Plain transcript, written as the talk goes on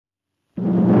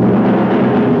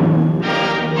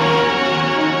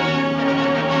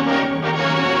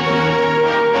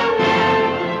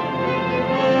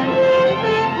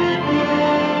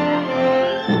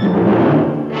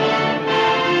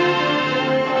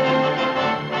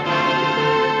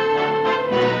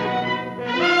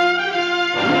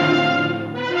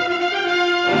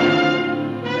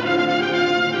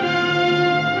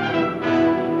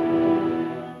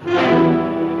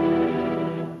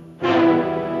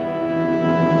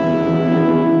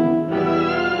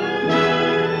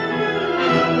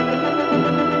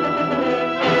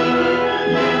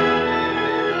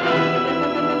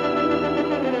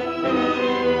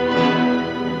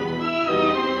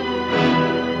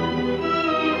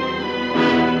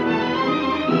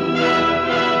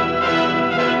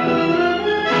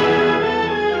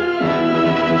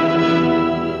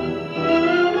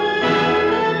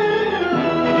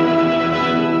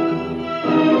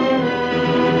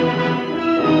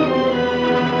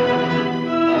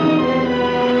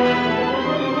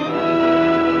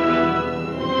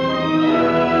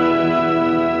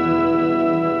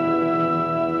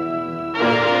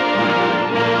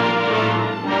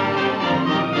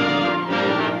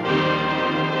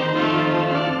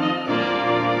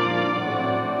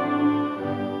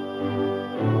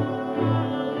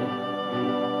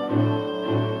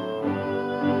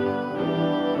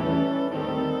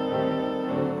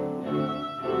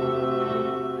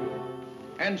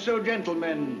And so,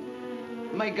 gentlemen,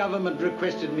 my government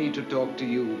requested me to talk to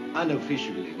you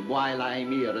unofficially while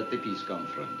I'm here at the peace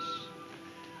conference.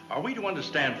 Are we to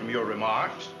understand from your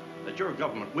remarks that your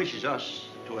government wishes us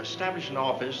to establish an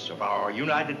office of our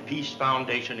United Peace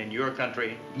Foundation in your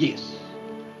country? Yes,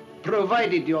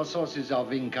 provided your sources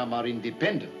of income are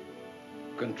independent,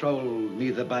 controlled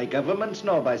neither by governments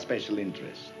nor by special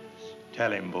interests.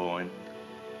 Tell him, boy.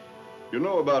 You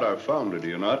know about our founder, do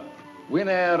you not?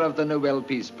 Winner of the Nobel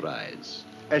Peace Prize,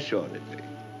 assuredly.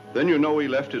 Then you know he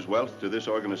left his wealth to this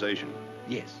organization.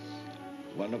 Yes,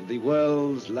 one of the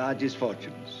world's largest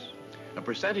fortunes. A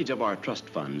percentage of our trust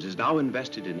funds is now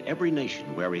invested in every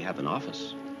nation where we have an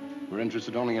office. We're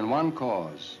interested only in one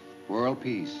cause, world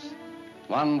peace.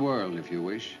 One world, if you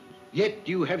wish. Yet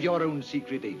you have your own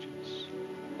secret agents.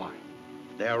 Why?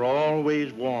 They're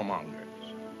always warmongers.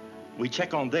 We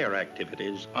check on their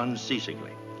activities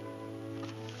unceasingly.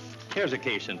 Here's a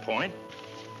case in point.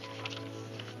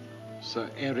 Sir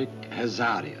Eric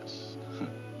Hazarias.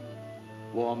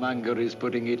 Warmonger is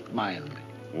putting it mildly.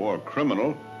 War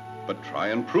criminal, but try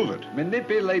and prove it.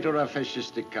 Manipulator of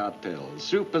fascistic cartels,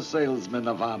 super salesman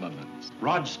of armaments.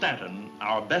 Rod Stanton,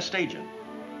 our best agent,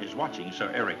 is watching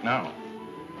Sir Eric now.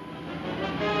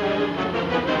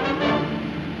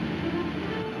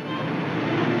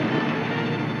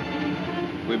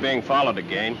 We're being followed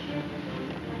again.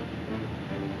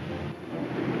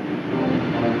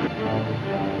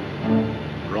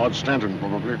 Rod Stanton,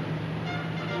 probably.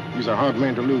 He's a hard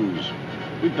man to lose.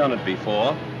 We've done it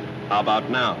before. How about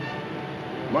now?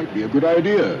 Might be a good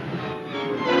idea.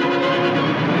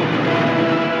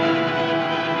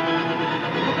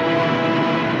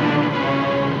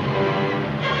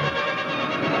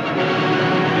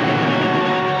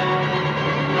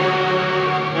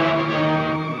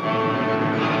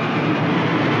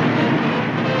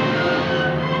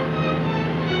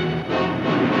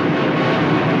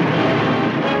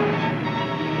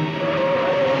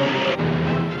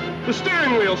 The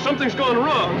steering wheel, something's gone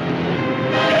wrong.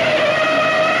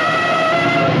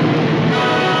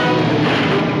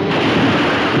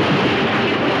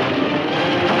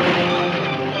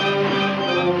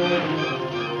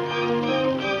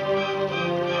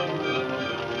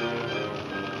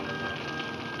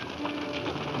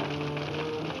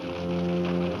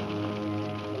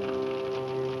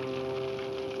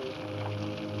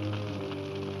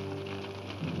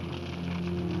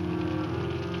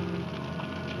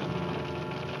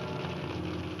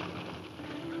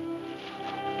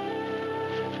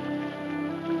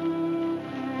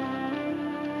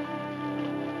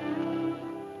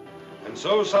 And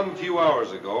so, some few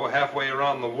hours ago, halfway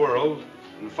around the world,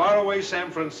 in faraway San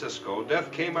Francisco,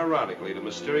 death came ironically to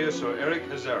mysterious Sir Eric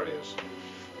Hazarias.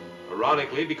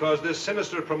 Ironically, because this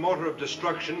sinister promoter of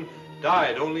destruction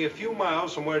died only a few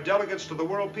miles from where delegates to the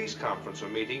World Peace Conference are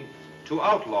meeting to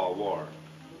outlaw war.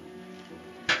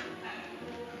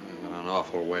 An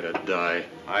awful way to die.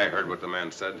 I heard what the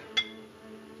man said.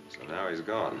 So now he's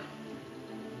gone.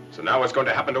 So now what's going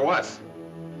to happen to us?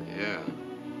 Yeah.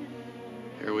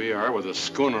 Here we are with a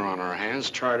schooner on our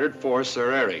hands chartered for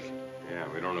Sir Eric. Yeah,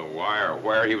 we don't know why or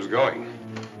where he was going.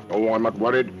 Oh, I'm not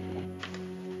worried.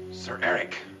 Sir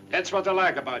Eric. That's what I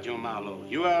like about you, Marlowe.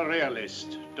 You are a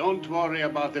realist. Don't worry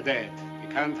about the dead. You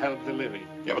can't help the living.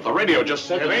 Yeah, but the radio just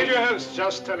said The radio is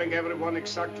just telling everyone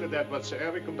exactly that, what Sir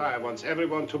Eric and I wants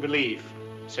everyone to believe.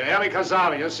 Sir Eric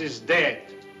Hazarias is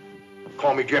dead.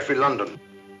 Call me Jeffrey London.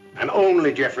 And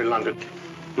only Jeffrey London.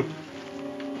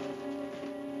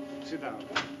 Sit down.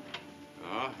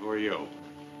 Who are you?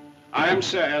 I am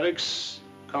Sir Eric's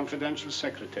confidential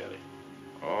secretary.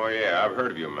 Oh, yeah, I've heard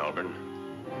of you, Melbourne.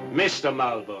 Mr.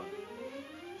 Malborn.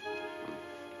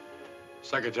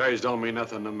 Secretaries don't mean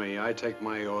nothing to me. I take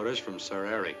my orders from Sir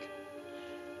Eric.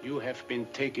 You have been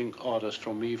taking orders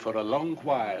from me for a long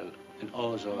while, and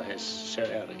also has Sir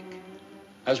Eric.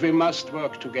 As we must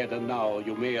work together now,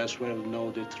 you may as well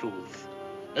know the truth.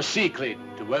 A secret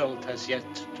the world has yet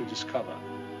to discover.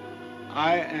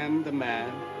 I am the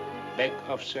man back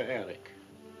of Sir Eric.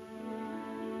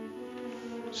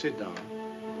 Sit down.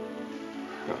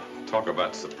 Talk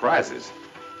about surprises.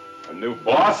 A new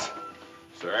boss?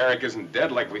 Sir Eric isn't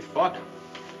dead like we thought.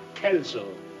 Kelso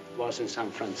was in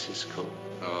San Francisco.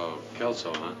 Oh,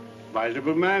 Kelso, huh?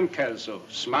 Valuable man, Kelso.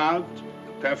 Smart,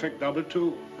 a perfect double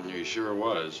two. He sure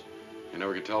was. You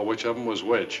never could tell which of them was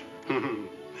which.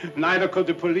 Neither could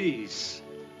the police.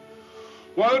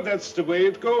 Well, that's the way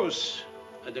it goes.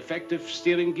 A defective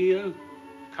steering gear,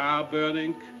 car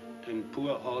burning, and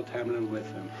poor old Hamlin with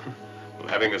him. Well,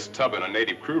 having his tub and a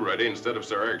native crew ready instead of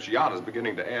Sir Eric's yacht is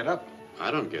beginning to add up.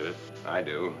 I don't get it. I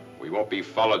do. We won't be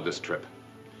followed this trip.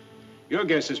 Your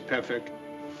guess is perfect.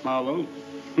 Marlowe,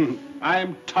 I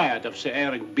am tired of Sir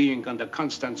Eric being under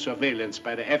constant surveillance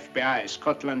by the FBI,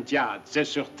 Scotland Yard, the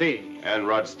Sûreté. And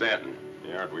Rod Stanton.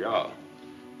 Yeah, aren't we all?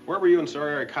 Where were you and Sir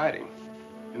Eric hiding?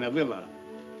 In a villa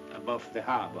above the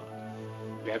harbor.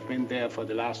 We have been there for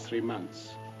the last 3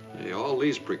 months. Hey, all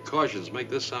these precautions make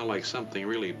this sound like something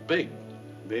really big.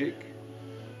 Big?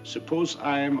 Suppose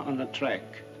I am on the track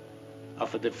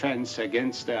of a defense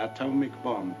against the atomic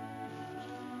bomb.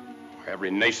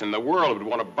 Every nation in the world would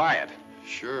want to buy it.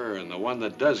 Sure, and the one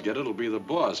that does get it will be the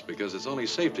boss, because it's only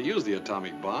safe to use the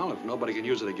atomic bomb if nobody can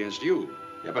use it against you.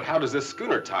 Yeah, but how does this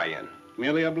schooner tie in?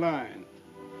 Merely a blind.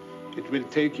 It will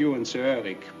take you and Sir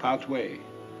Eric part way.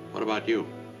 What about you?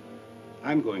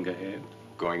 I'm going ahead.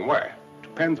 Going where? To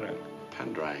Pendrang.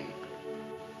 Pendrang.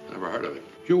 Never heard of it.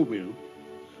 You will.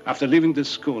 After leaving the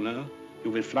schooner, you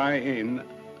will fly in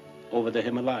over the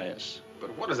Himalayas.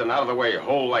 But what does an out-of-the-way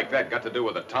hole like that got to do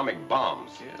with atomic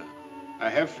bombs? Yeah. I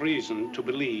have reason to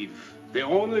believe the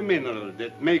only mineral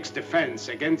that makes defense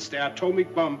against the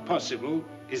atomic bomb possible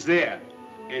is there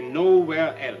and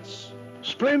nowhere else.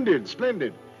 Splendid,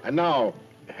 splendid. And now,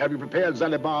 have you prepared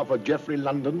Zalabar for Geoffrey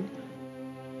London?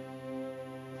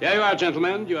 There you are,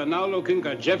 gentlemen. You are now looking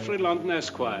at Geoffrey London,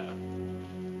 Esquire.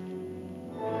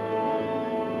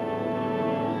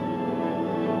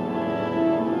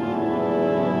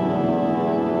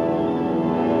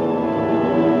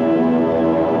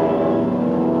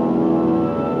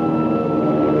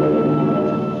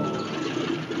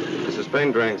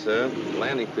 Pendrang, sir.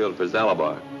 Landing field for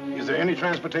Zalabar. Is there any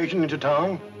transportation into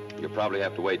town? You'll probably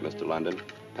have to wait, Mr. London.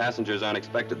 Passengers aren't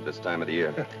expected this time of the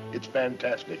year. It's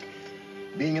fantastic.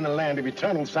 Being in the land of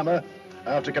eternal summer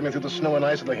after coming through the snow and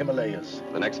ice of the Himalayas.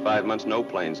 The next 5 months, no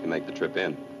planes can make the trip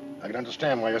in. I can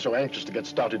understand why you're so anxious to get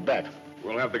started back.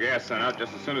 We'll have the gas sent out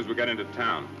just as soon as we get into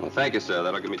town. Well, thank you, sir.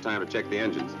 That'll give me time to check the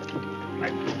engines.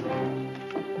 Right.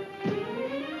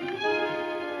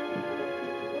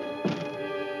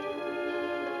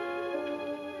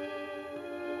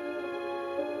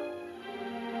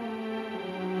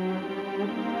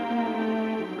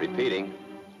 Repeating,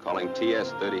 calling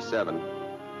TS-37,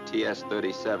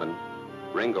 TS-37,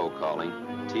 Ringo calling,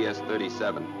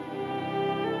 TS-37.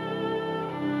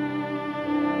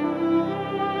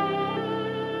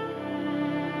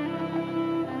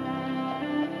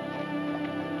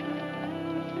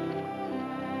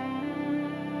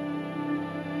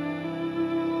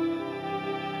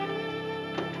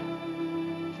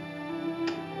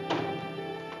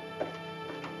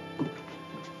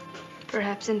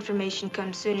 Perhaps information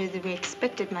comes sooner than we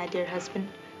expected, my dear husband.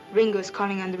 Ringo's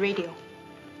calling on the radio.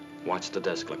 Watch the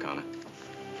desk, Lacana.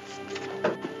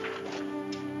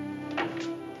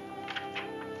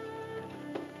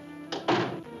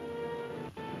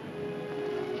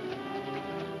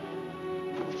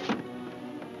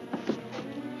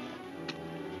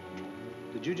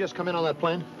 Did you just come in on that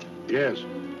plane? Yes.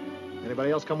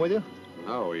 Anybody else come with you?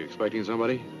 Oh, are you expecting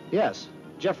somebody? Yes.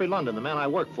 Geoffrey London, the man I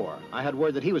work for. I had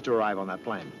word that he was to arrive on that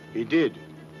plane. He did.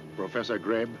 Professor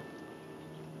Greb.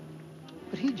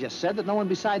 But he just said that no one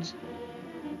besides...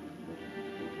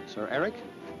 Sir Eric?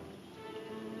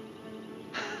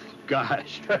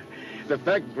 Gosh. The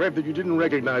fact, Greb, that you didn't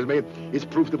recognize me is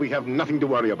proof that we have nothing to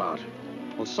worry about.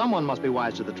 Well, someone must be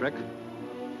wise to the trick.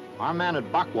 Our man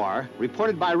at Bakwar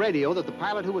reported by radio that the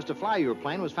pilot who was to fly your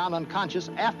plane was found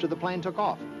unconscious after the plane took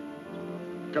off.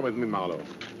 Come with me, Marlowe.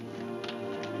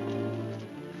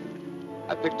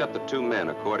 I picked up the 2 men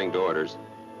according to orders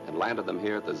and landed them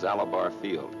here at the Zalabar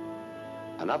field.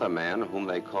 Another man, whom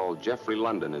they call Geoffrey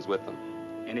London, is with them.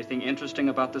 Anything interesting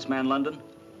about this man, London?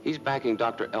 He's backing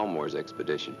Dr. Elmore's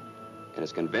expedition and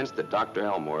is convinced that Dr.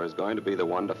 Elmore is going to be the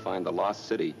one to find the lost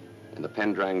city in the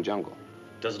Pendrang jungle.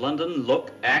 Does London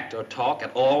look, act, or talk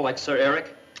at all like Sir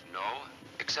Eric? No,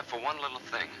 except for one little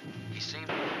thing. He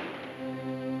seemed...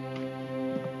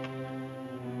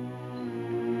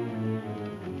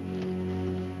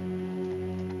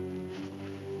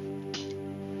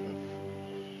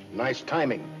 Nice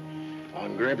timing.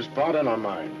 On Greb's part and on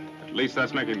mine. At least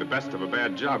that's making the best of a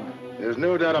bad job. There's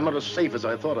no doubt I'm not as safe as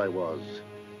I thought I was.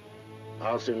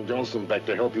 I'll send Johnson back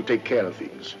to help you take care of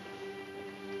things.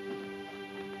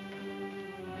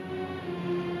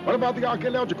 What about the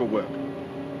archaeological work?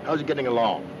 How's it getting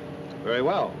along? Very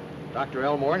well. Dr.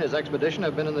 Elmore and his expedition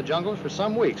have been in the jungles for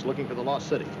some weeks looking for the lost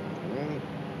city.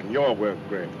 And your work,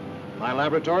 Greb? My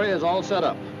laboratory is all set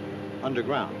up,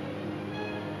 underground.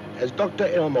 Has Dr.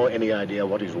 Elmore any idea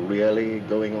what is really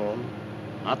going on?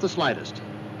 Not the slightest.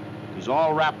 He's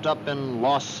all wrapped up in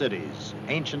lost cities,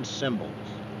 ancient symbols,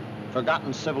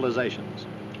 forgotten civilizations.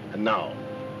 And now,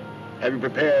 have you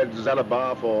prepared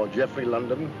Zalabar for Geoffrey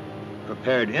London?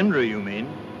 Prepared Indra, you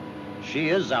mean? She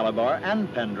is Zalabar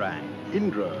and Pendrang.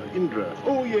 Indra.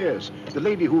 Oh, yes, the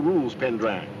lady who rules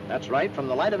Pendrang. That's right, from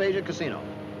the Light of Asia Casino.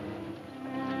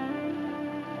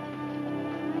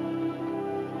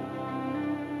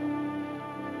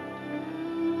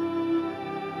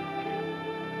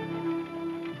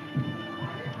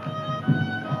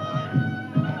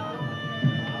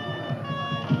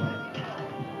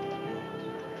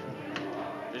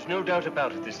 There's no doubt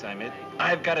about it this time, Ed.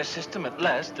 I've got a system at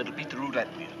last that'll beat the roulette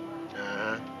wheel.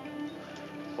 Uh-huh.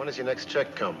 When does your next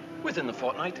check come? Within the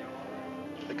fortnight.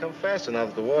 They come faster now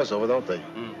that the war's over, don't they?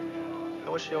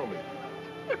 How much you owe me?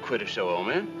 A quid or so, old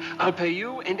man. I'll pay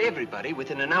you and everybody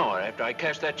within an hour after I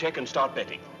cash that check and start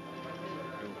betting.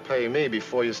 You'll pay me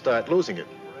before you start losing it.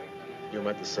 You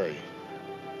meant to say.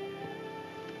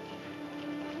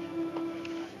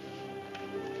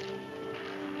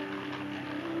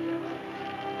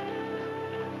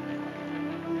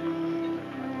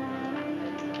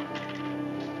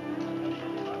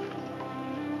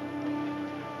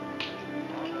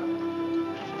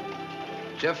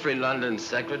 Jeffrey London's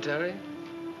secretary?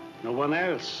 No one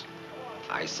else.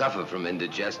 I suffer from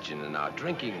indigestion, and our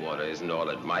drinking water isn't all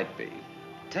it might be.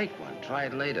 Take one. Try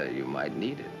it later. You might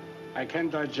need it. I can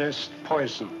digest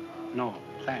poison. No,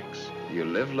 thanks. You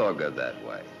live longer that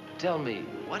way. Tell me,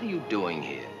 what are you doing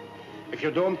here? If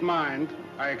you don't mind,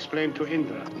 I explain to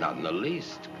Indra. Not in the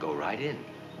least. Go right in.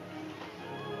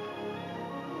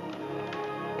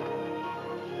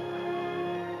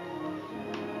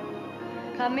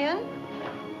 Come in.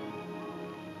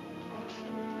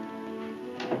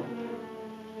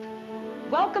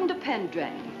 Welcome to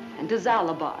Pendrang and to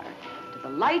Zalabar, to the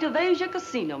Light of Asia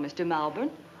Casino, Mr. Malvern.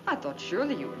 I thought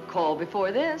surely you would call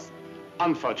before this.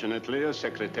 Unfortunately, a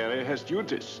secretary has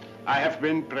duties. I have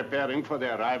been preparing for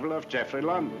the arrival of Jeffrey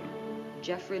London.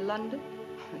 Jeffrey London?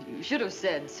 You should have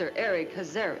said Sir Eric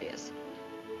Hazarias.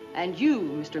 And you,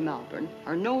 Mr. Malvern,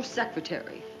 are no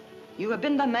secretary. You have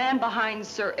been the man behind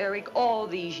Sir Eric all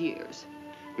these years.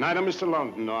 Neither Mr.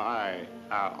 London nor I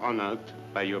are honored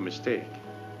by your mistake.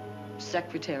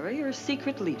 Secretary or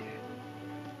secret leader?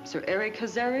 Sir Eric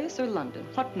Hazarias or London?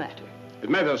 What matter? It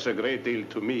matters a great deal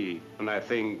to me, and I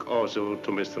think also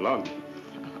to Mr. London.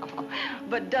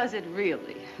 But does it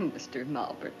really, Mr.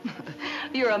 Malvern?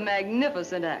 You're a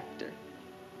magnificent actor.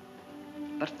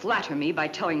 But flatter me by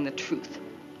telling the truth.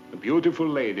 A beautiful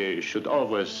lady should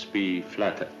always be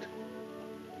flattered.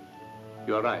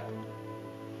 You're right.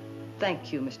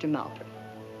 Thank you, Mr. Malvern.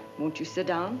 Won't you sit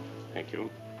down? Thank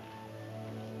you.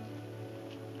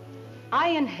 I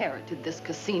inherited this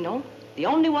casino, the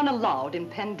only one allowed in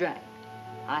Pendrang.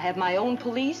 I have my own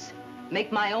police,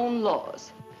 make my own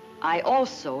laws. I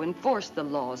also enforce the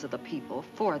laws of the people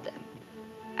for them,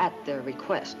 at their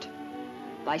request.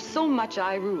 By so much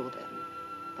I rule them,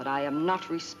 but I am not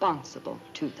responsible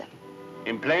to them.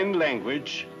 In plain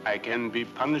language, I can be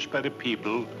punished by the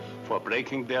people for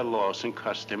breaking their laws and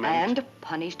customs. And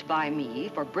punished by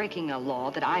me for breaking a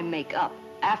law that I make up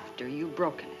after you've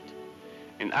broken it.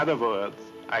 In other words,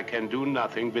 I can do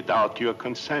nothing without your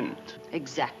consent.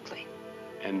 Exactly.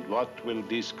 And what will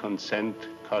this consent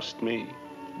cost me?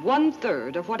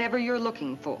 1/3 of whatever you're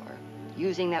looking for,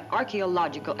 using that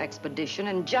archaeological expedition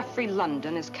and Jeffrey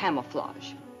London as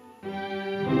camouflage.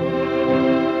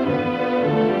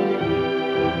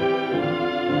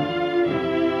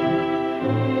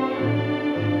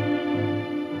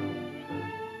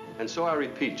 And so I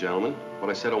repeat, gentlemen, what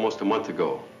I said almost a month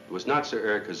ago. It was not Sir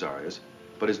Eric Hazarias,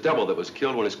 but his double that was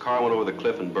killed when his car went over the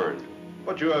cliff and burned.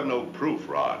 But you have no proof,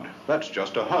 Rod. That's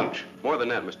just a hunch. More than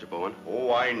that, Mr. Bowen.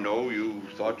 Oh, I know. You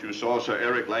thought you saw Sir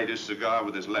Eric light his cigar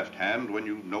with his left hand when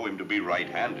you know him to be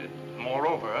right-handed.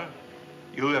 Moreover,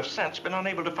 you have since been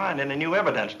unable to find any new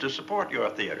evidence to support your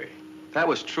theory. That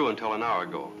was true until an hour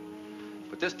ago.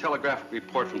 But this telegraphic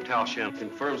report from Tal Shan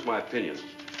confirms my opinion.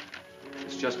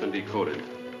 It's just been decoded.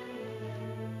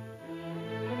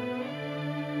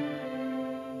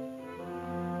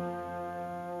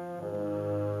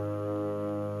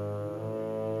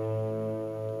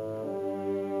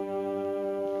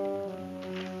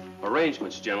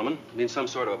 Arrangements, gentlemen, mean some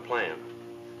sort of a plan.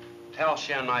 Tal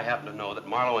Shan and I happen to know that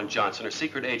Marlowe and Johnson are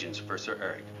secret agents for Sir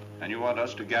Eric. And you want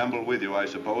us to gamble with you, I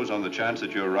suppose, on the chance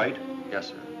that you're right? Yes,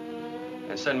 sir.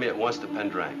 And send me at once to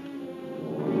Pendrang.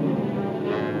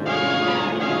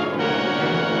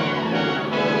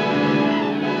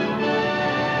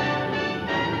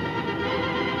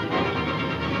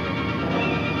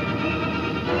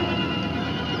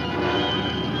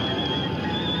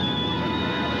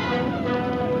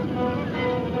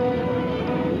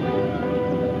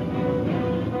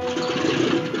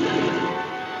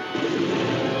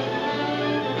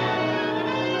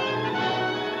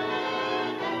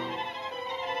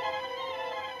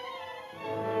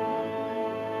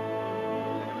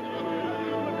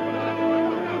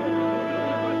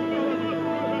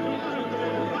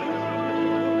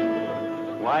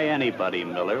 Why anybody,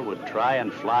 Miller, would try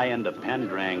and fly into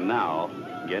Pendrang now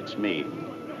gets me.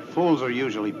 Fools are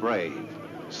usually brave.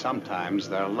 Sometimes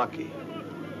they're lucky.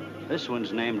 This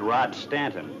one's named Rod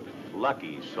Stanton.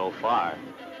 Lucky so far.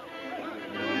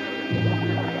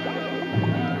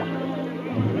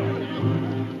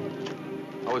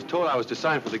 I was told I was to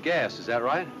sign for the gas. Is that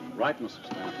right? Right, Mr.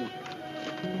 Stanton.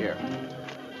 Here.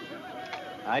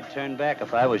 I'd turn back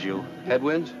if I was you.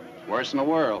 Headwinds? Worst in the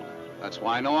world. That's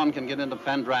why no one can get into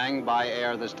Pendrang by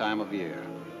air this time of year.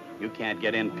 You can't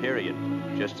get in, period.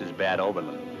 Just as bad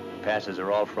overland. Passes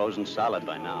are all frozen solid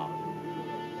by now.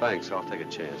 Thanks, I'll take a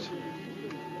chance.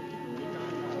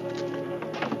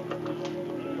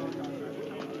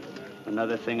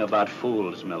 Another thing about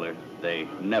fools, Miller. They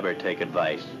never take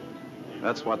advice.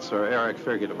 That's what Sir Eric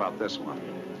figured about this one.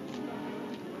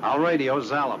 I'll radio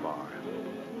Zalabar.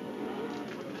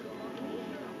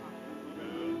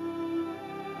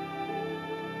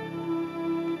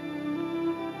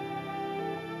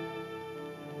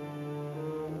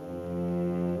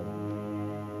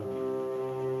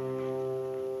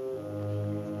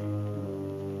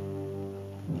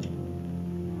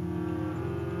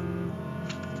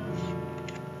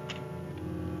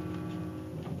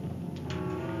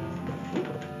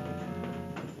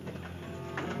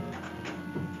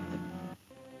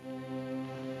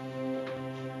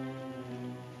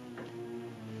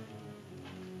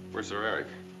 Where's Sir Eric?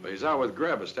 Well, he's out with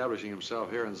Greb, establishing himself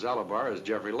here in Zalabar as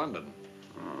Jeffrey London.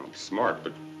 Oh, smart,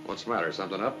 but... What's the matter?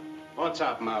 Something up? What's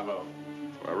up, Marlowe?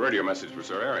 A radio message for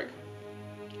Sir Eric.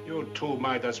 You two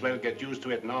might as well get used to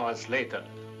it now as later.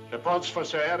 Reports for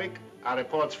Sir Eric are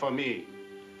reports for me.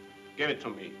 Give it to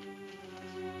me.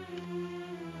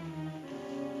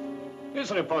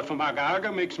 This report from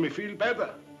Aga makes me feel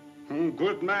better.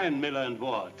 Good man, Miller and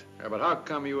Ward. Yeah, but how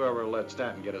come you ever let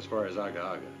Stanton get as far as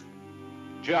Aga?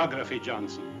 Geography,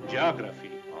 Johnson.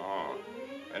 Geography. Oh.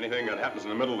 Anything that happens in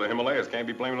the middle of the Himalayas can't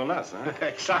be blamed on us, huh?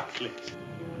 Exactly.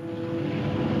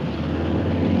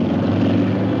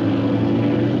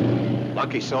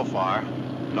 Lucky so far,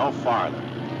 no farther.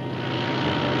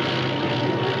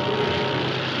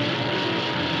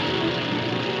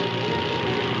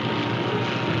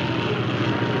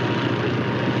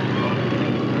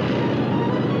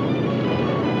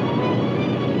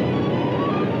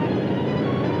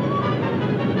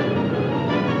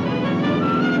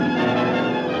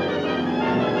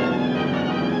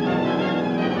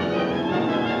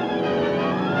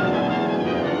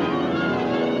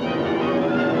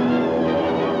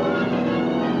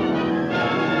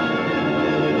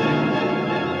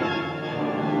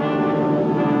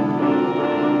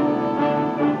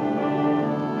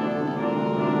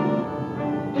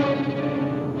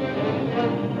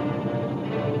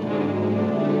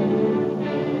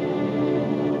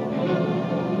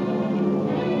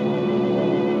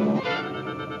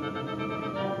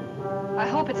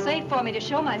 To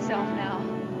show myself now.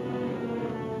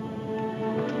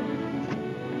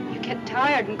 You get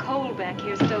tired and cold back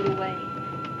here stowed away.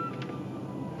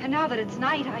 And now that it's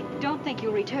night, I don't think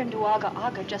you'll return to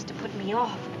Aga just to put me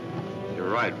off. You're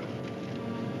right.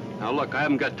 Now look, I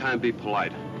haven't got time to be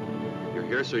polite. You're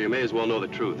here, so you may as well know the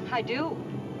truth. I do.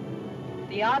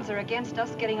 The odds are against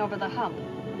us getting over the hump.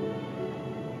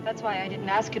 That's why I didn't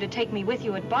ask you to take me with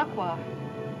you at Bakwa.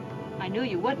 I knew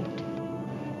you wouldn't.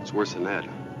 It's worse than that.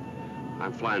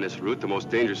 I'm flying this route, the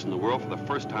most dangerous in the world, for the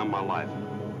first time in my life.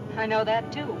 I know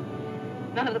that, too.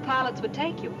 None of the pilots would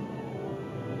take you.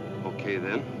 Okay,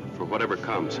 then, for whatever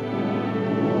comes.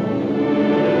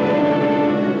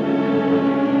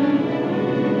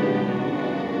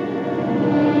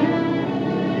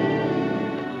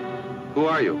 Who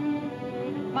are you?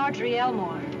 Marjorie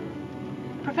Elmore.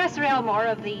 Professor Elmore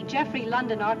of the Jeffrey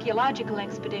London Archaeological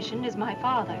Expedition is my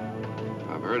father.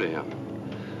 I've heard of him.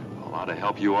 A lot of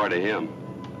help you are to him.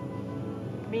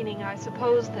 Meaning, I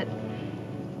suppose, that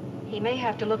he may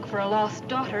have to look for a lost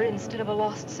daughter instead of a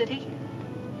lost city?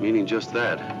 Meaning just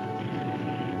that.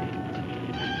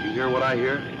 You hear what I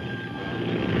hear?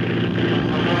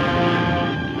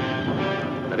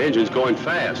 That engine's going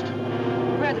fast.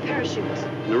 Where are the parachutes?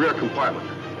 In the rear compartment.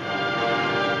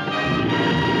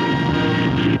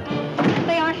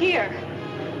 They aren't here.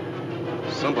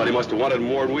 Somebody must have wanted them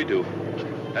more than we do.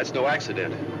 That's no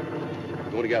accident.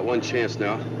 We only got one chance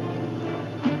now.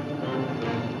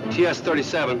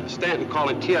 TS-37, Stanton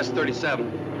calling TS-37.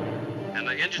 And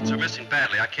the engines are missing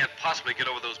badly. I can't possibly get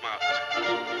over those mountains.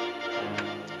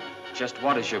 Just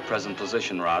what is your present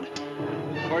position, Rod?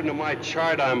 According to my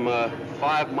chart, I'm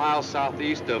 5 miles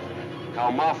southeast of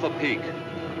Kalmafa Peak.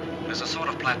 There's a sort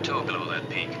of plateau below that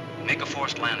peak. Make a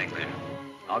forced landing there.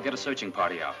 I'll get a searching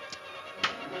party out.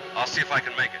 I'll see if I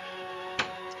can make it.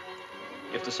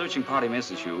 If the searching party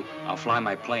misses you, I'll fly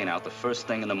my plane out the first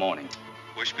thing in the morning.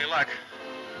 Wish me luck.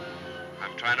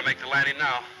 I'm trying to make the landing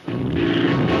now.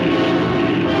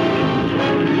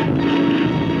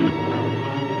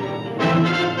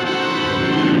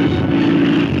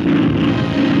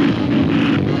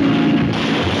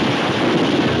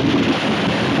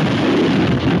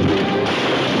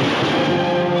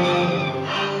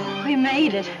 We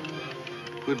made it.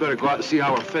 We'd better go out and see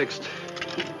how we're fixed.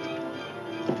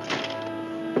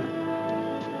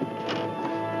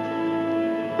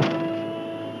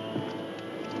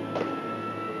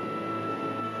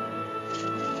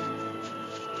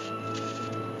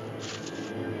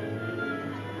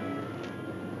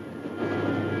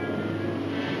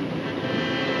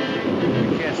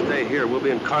 We can't stay here. We'll be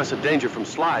in constant danger from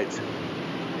slides.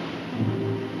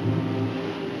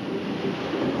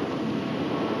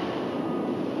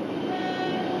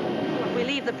 If we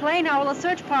leave the plane, how will a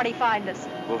search party find us?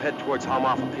 We'll head towards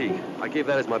Halmaffa Peak. I gave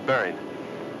that as my bearing.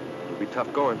 It'll be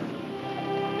tough going.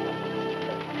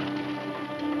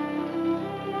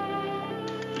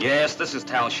 Yes, this is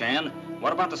Tal Shan.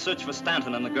 What about the search for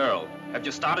Stanton and the girl? Have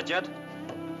you started yet?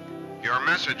 Your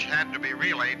message had to be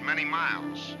relayed many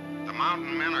miles. The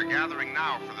mountain men are gathering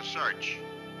now for the search.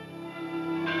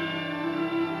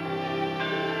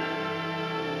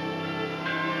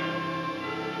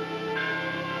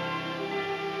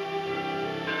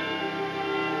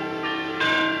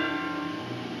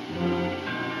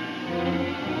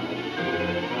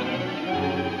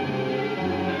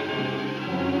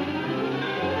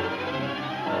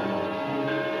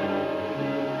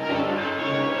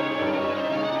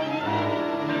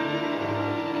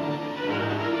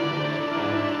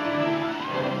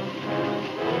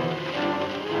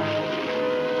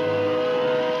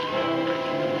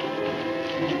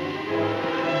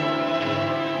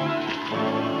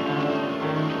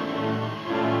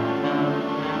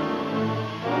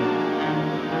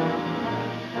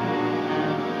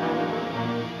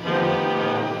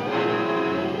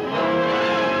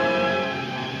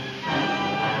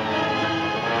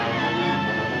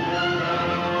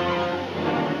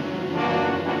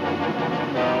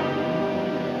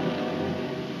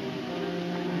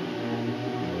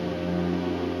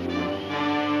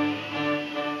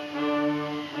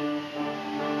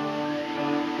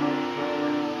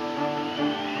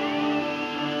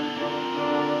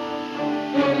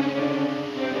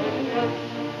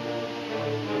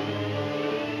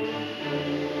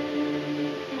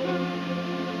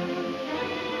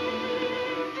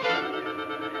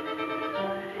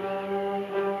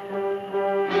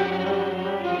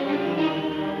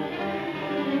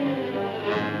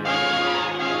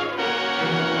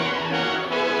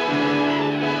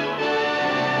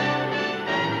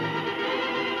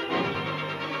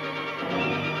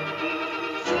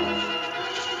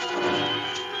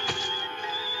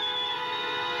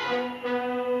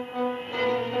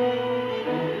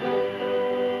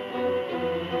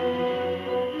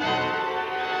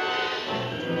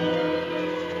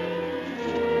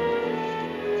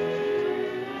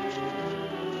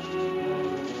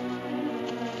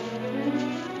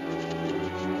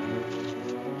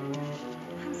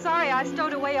 I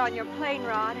stowed away on your plane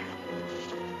rod.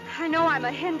 I know I'm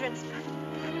a hindrance,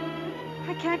 but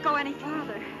I can't go any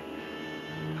farther.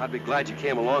 I'd be glad you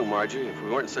came along, Marjorie, if we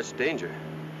weren't in such danger.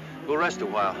 We'll rest a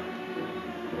while.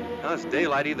 Now it's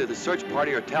daylight. Either the search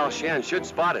party or Tal Shan should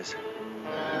spot us.